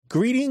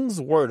Greetings,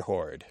 Word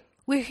Horde.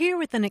 We're here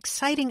with an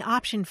exciting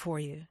option for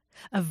you.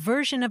 A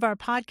version of our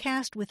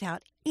podcast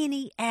without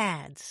any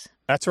ads.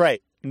 That's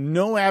right.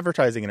 No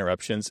advertising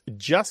interruptions,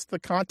 just the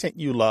content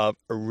you love,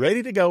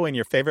 ready to go in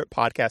your favorite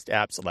podcast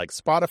apps like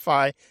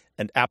Spotify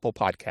and Apple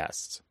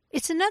Podcasts.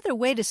 It's another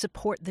way to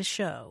support the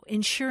show,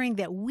 ensuring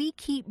that we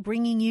keep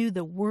bringing you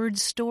the word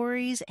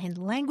stories and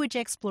language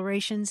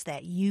explorations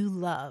that you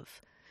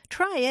love.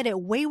 Try it at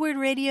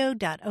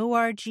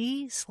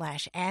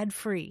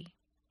waywardradio.org/ad-free.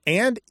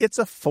 And it's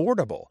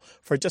affordable.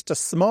 For just a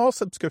small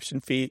subscription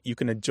fee, you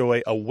can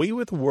enjoy A Way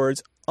with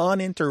Words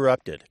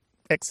uninterrupted,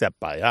 except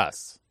by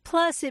us.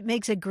 Plus, it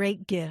makes a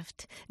great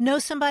gift. Know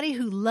somebody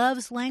who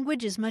loves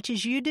language as much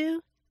as you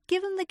do?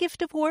 Give them the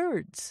gift of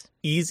words.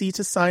 Easy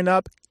to sign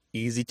up,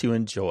 easy to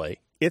enjoy.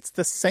 It's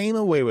the same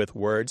A Way with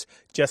Words,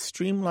 just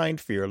streamlined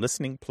for your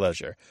listening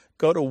pleasure.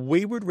 Go to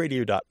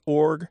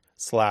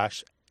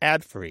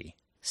waywardradio.org/ad-free.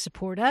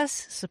 Support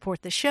us,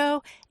 support the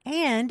show,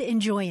 and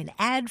enjoy an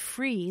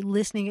ad-free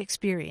listening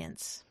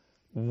experience.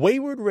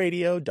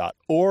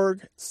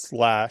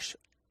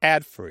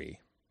 waywardradio.org/ad-free.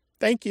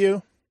 Thank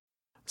you.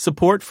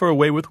 Support for A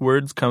Way with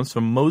Words comes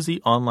from Mozy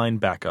Online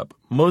Backup.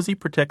 Mozy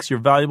protects your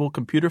valuable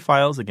computer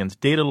files against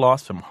data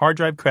loss from hard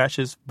drive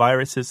crashes,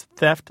 viruses,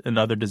 theft, and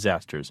other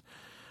disasters.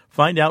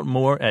 Find out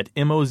more at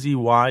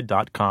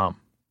mozy.com.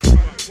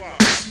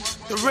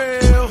 The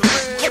real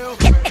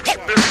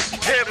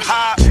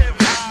hip-hop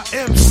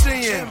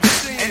MCing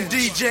and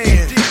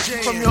DJing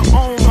from your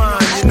own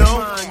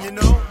mind, you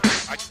know.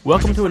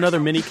 Welcome to another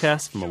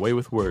mini-cast from A Way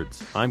with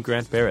Words. I'm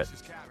Grant Barrett.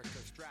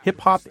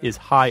 Hip-hop is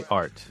high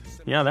art.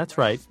 Yeah, that's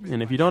right.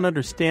 And if you don't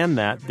understand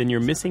that, then you're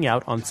missing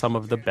out on some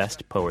of the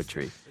best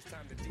poetry.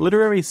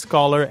 Literary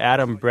scholar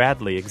Adam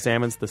Bradley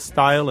examines the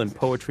style and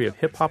poetry of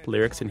hip-hop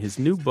lyrics in his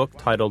new book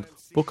titled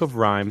Book of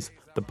Rhymes,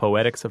 The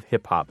Poetics of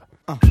Hip-Hop.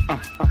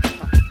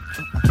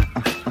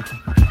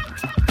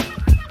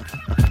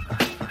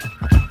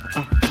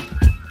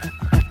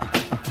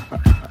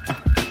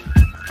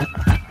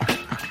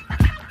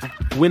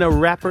 When a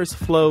rapper's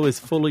flow is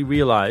fully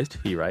realized,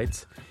 he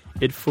writes,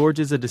 it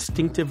forges a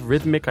distinctive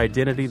rhythmic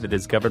identity that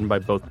is governed by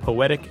both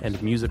poetic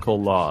and musical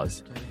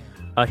laws.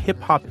 A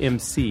hip-hop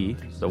MC,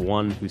 the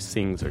one who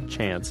sings or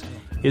chants,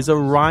 is a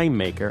rhyme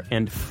maker,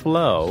 and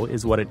flow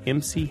is what an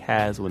MC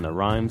has when the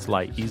rhymes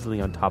lie easily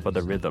on top of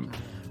the rhythm.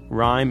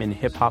 Rhyme in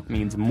hip-hop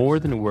means more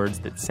than words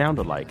that sound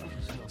alike.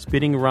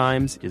 Spitting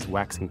rhymes is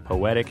waxing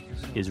poetic,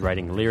 is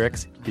writing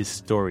lyrics, is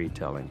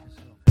storytelling.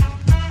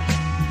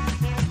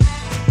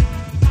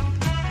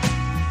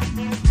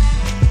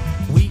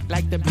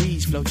 Like the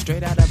breeze flow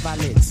straight out of our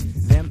lids.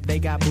 Them, they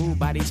got booed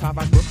by these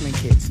Harvard Brooklyn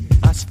kids.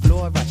 Us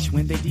floor rush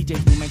when they DJ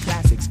booming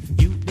classics.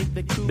 You dig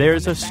the crew.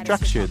 There's a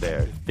structure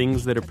there,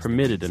 things that are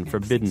permitted and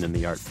forbidden in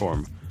the art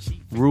form.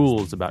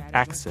 Rules about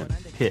accent,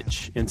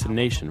 pitch,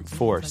 intonation,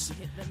 force.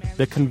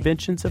 The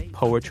conventions of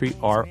poetry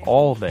are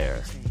all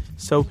there.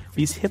 So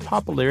these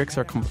hip-hop lyrics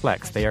are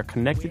complex. They are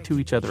connected to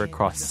each other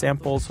across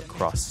samples,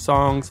 across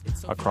songs,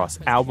 across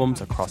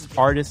albums, across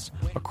artists,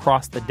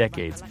 across the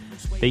decades.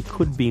 They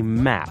could be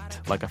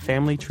mapped like a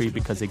family tree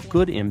because a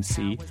good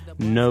MC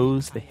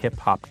knows the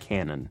hip-hop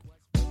canon.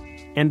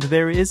 And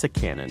there is a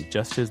canon,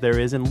 just as there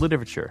is in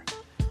literature.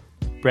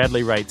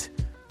 Bradley writes,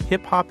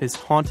 hip-hop is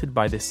haunted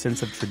by this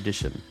sense of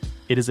tradition.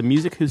 It is a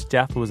music whose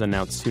death was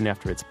announced soon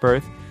after its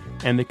birth,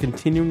 and the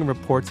continuing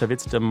reports of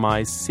its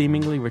demise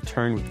seemingly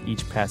return with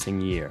each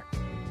passing year.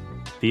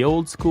 The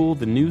old school,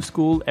 the new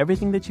school,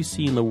 everything that you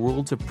see in the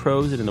worlds of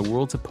prose and in the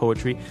worlds of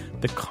poetry,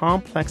 the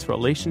complex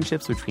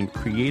relationships between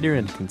creator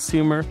and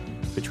consumer,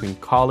 between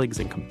colleagues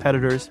and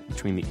competitors,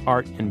 between the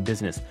art and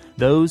business,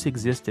 those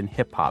exist in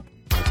hip-hop.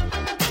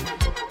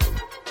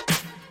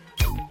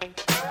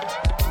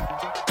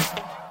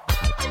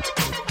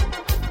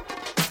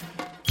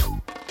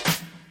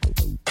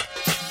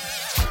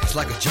 It's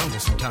like a jungle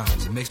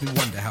sometimes. It makes me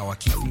wonder how I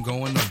keep from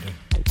going under.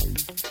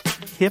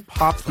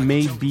 Hip-hop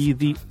may be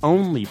the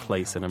only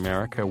place in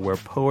America where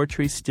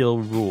poetry still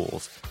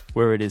rules,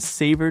 where it is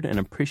savored and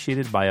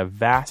appreciated by a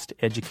vast,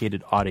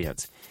 educated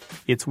audience.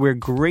 It's where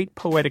great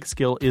poetic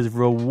skill is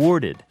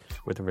rewarded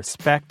with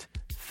respect,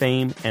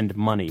 fame, and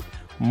money,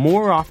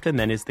 more often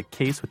than is the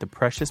case with the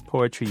precious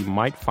poetry you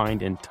might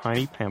find in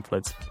tiny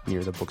pamphlets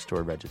near the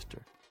bookstore register.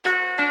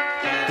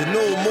 The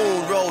new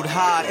moon rode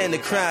high in the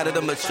crown of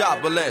the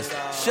metropolis,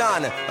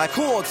 shining like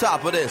who on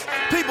top of this?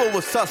 People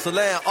was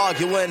tussling,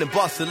 arguing and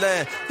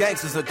bustling.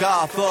 Gangsters of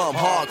Gotham,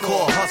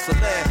 hardcore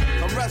hustling.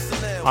 I'm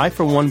wrestling. I,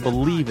 for one,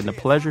 believe in the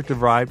pleasure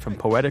derived from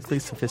poetically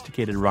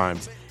sophisticated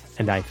rhymes,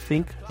 and I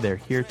think they're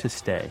here to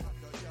stay.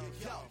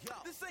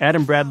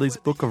 Adam Bradley's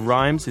Book of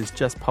Rhymes is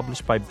just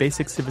published by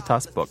Basic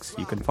Civitas Books.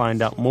 You can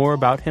find out more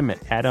about him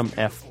at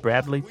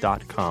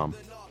adamfbradley.com.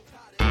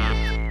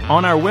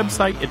 On our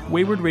website at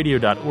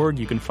waywardradio.org,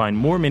 you can find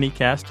more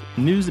minicast,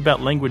 news about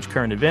language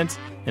current events,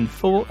 and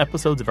full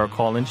episodes of our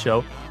call-in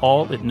show,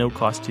 all at no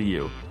cost to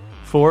you.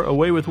 For A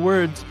Way with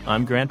Words,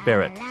 I'm Grant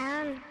Barrett.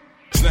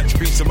 Snatch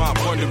beats of my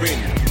pondering.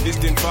 This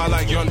didn't fire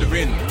like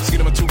yondering. Skin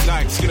of my tooth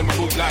like, skin of my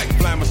boot like,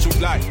 flying my suit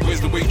like. Where's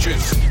the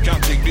waitress?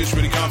 Can't take this,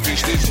 really can't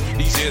fix this.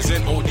 These hairs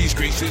and all these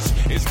graces.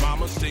 It's my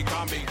mistake,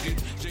 I made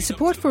it.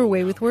 Support for A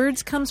Way with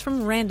Words comes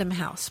from Random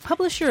House,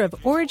 publisher of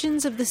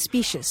Origins of the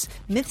Specious,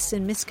 Myths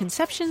and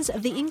Misconceptions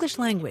of the English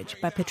Language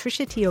by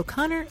Patricia T.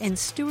 O'Connor and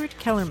Stuart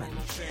Kellerman.